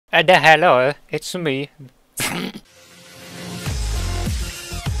Hello, it's me.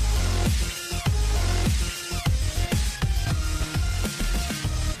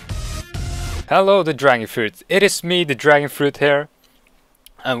 Hello, the DragonFruit. It is me, the DragonFruit here,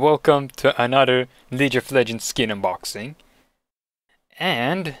 and welcome to another League of Legends skin unboxing.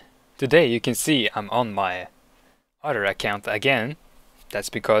 And today you can see I'm on my other account again. That's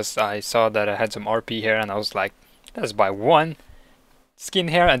because I saw that I had some RP here and I was like, let's buy one skin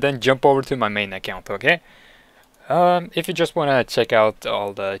here and then jump over to my main account, okay? If you just want to check out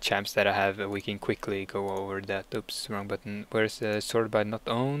all the champs that I have, we can quickly go over that. Oops, wrong button. Where's sorted by not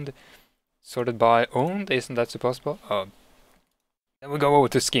owned? Sorted by owned? Isn't that possible? Oh. Then we go over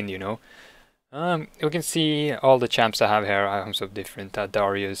to skin, you know. You can see all the champs I have here. I'm so different.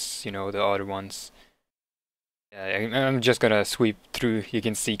 Darius, you know, the other ones. I'm just gonna sweep through. You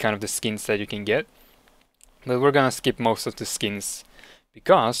can see kind of the skins that you can get. But we're gonna skip most of the skins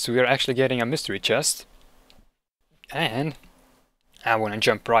because we are actually getting a mystery chest. And I want to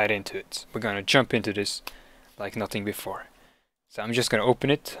jump right into it. We're gonna jump into this like nothing before. So I'm just gonna open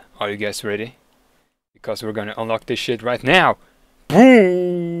it. Are you guys ready? Because we're gonna unlock this shit right now.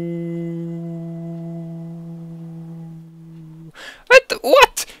 Boom!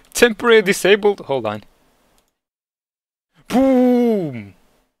 What? Temporary disabled? Hold on. Boom!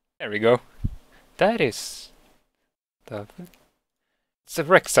 There we go. That is... It's a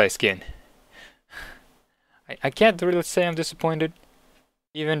Rek'Sai skin. I can't really say I'm disappointed,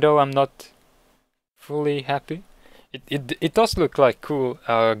 even though I'm not fully happy. It does look like cool,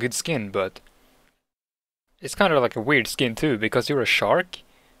 good skin, but it's kind of like a weird skin too, because you're a shark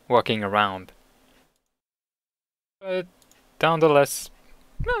walking around. But nonetheless,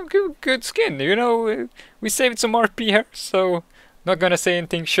 no, good skin. You know, we saved some RP here, so not gonna say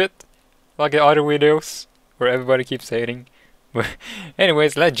anything shit like the other videos where everybody keeps hating. But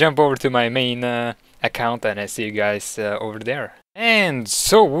anyways, let's jump over to my main account and I see you guys over there. And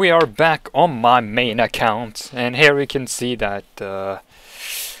so we are back on my main account, and here we can see that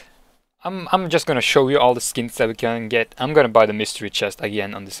I'm just gonna show you all the skins that we can get. I'm gonna buy the mystery chest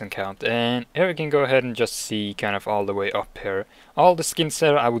again on this account, and here we can go ahead and just see kind of all the way up here. All the skins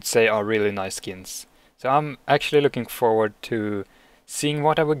there I would say are really nice skins. So I'm actually looking forward to seeing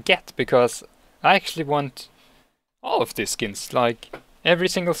what I would get, because I actually want all of these skins. Like, every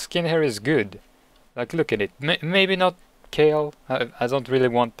single skin here is good. Like, look at it. Maybe not Kayle. I don't really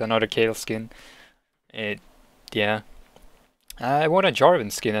want another Kayle skin. Yeah. I want a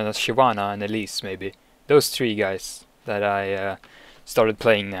Jarvan skin and a Shyvana and Elise, maybe. Those three guys that I started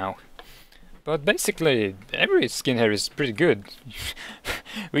playing now. But basically, every skin here is pretty good.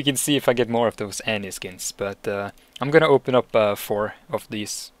 We can see if I get more of those Annie skins. But I'm gonna open up 4 of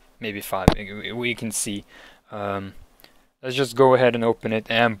these, maybe 5. We can see. Let's just go ahead and open it,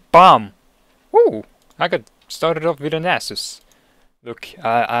 and BAM! Woo! I got started off with a Nasus. Look,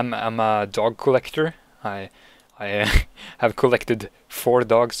 I'm a dog collector. I have collected 4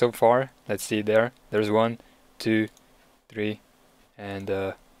 dogs so far. Let's see there. There's 1, 2, 3,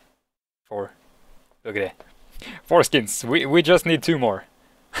 and 4. Look at that. 4 skins. We just need 2 more.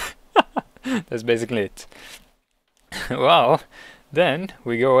 That's basically it. Well, then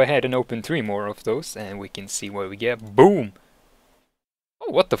we go ahead and open 3 more of those, and we can see what we get. Boom!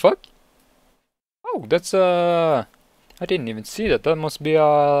 Oh, what the fuck? Oh, that's I didn't even see that. That must be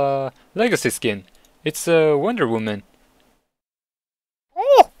a legacy skin. It's a Wonder Woman.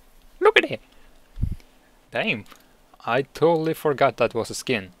 Oh, look at it! Damn, I totally forgot that was a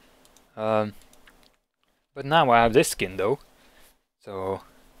skin. But now I have this skin though, so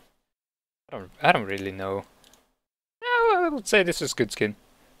I don't really know. I would say this is good skin.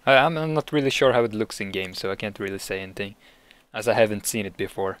 I'm not really sure how it looks in game, so I can't really say anything, as I haven't seen it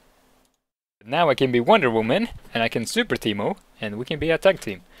before. But now I can be Wonder Woman, and I can Super Teemo, and we can be a tag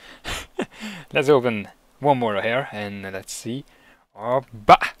team. Let's open 1 more here, and let's see. Oh,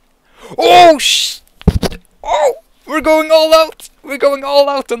 oh sh! Oh, we're going all out! We're going all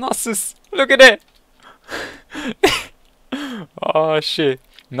out on Nasus. Look at it! Oh shit!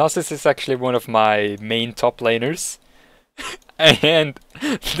 Nasus is actually one of my main top laners. And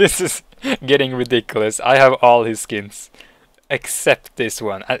this is getting ridiculous. I have all his skins except this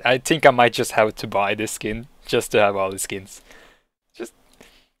one. I think I might just have to buy this skin just to have all his skins.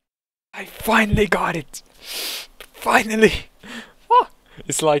 I finally got it. Finally. Oh,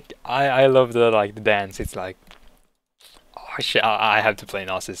 it's like I love the dance. It's like, oh shit, I have to play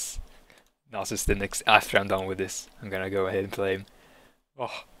Nasus. Nasus the next after I'm done with this. I'm gonna go ahead and play him.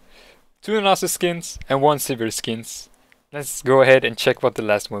 Oh, 2 Nasus skins and 1 Sivir skins. Let's go ahead and check what the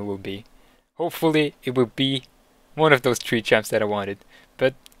last one will be. Hopefully it will be one of those 3 champs that I wanted.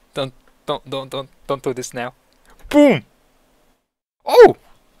 But Don't, don't do this now. Boom! Oh!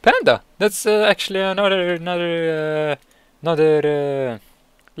 Panda! That's actually another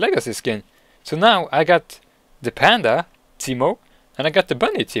legacy skin. So now I got the Panda Teemo and I got the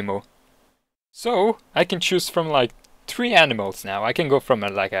Bunny Teemo. So I can choose from like 3 animals now. I can go from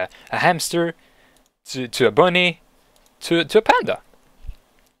a hamster to a bunny to a panda.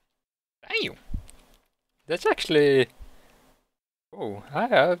 Damn! That's actually... Oh,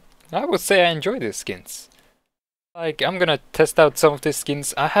 I would say I enjoy these skins. Like, I'm gonna test out some of these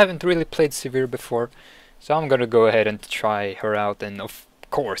skins. I haven't really played Sivir before, so I'm gonna go ahead and try her out, and of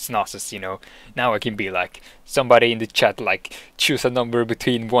course Nasus, you know. Now I can be like, somebody in the chat, like, choose a number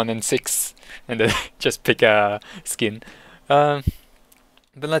between 1 and 6, and then just pick a skin. But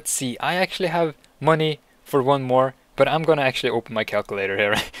let's see, I actually have money for one more, but I'm gonna actually open my calculator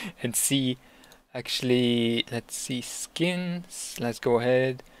here and see. Actually, let's see, skins, let's go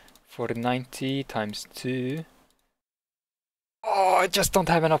ahead for 90 times 2. Oh, I just don't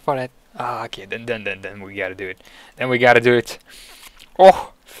have enough for that. Ah, okay, then we gotta do it. Then we gotta do it.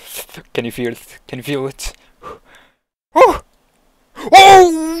 Oh, can you feel it? Can you feel it? Oh,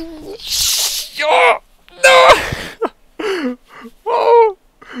 oh, no! Oh,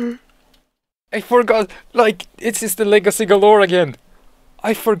 I forgot. Like, it's just the legacy galore again.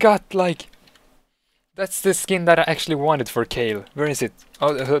 I forgot. Like, that's the skin that I actually wanted for Kayle. Where is it?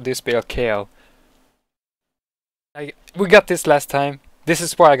 Oh, this spell Kayle. We got this last time. This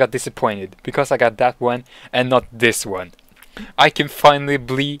is why I got disappointed, because I got that one and not this one. I can finally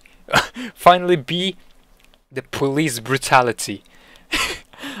be the police brutality.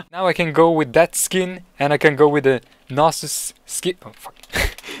 Now I can go with that skin, and I can go with the Nasus skin. Oh fuck!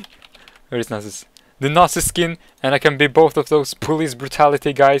 Where is Nasus? The Nasus skin, and I can be both of those police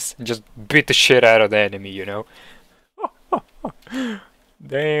brutality guys and just beat the shit out of the enemy, you know?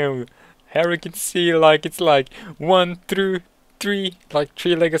 Damn. Here you can see, like, it's like 1 through 3, like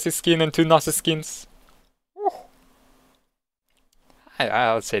 3 legacy skin and 2 Nasus skins. Oh.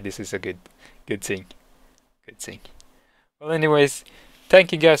 I'll say this is a good thing. Good thing. Well, anyways,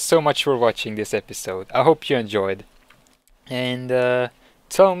 thank you guys so much for watching this episode. I hope you enjoyed. And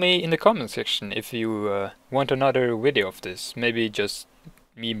tell me in the comment section if you want another video of this. Maybe just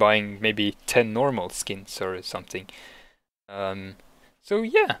me buying maybe 10 normal skins or something. So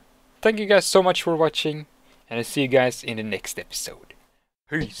yeah. Thank you guys so much for watching, and I'll see you guys in the next episode.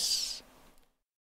 Peace!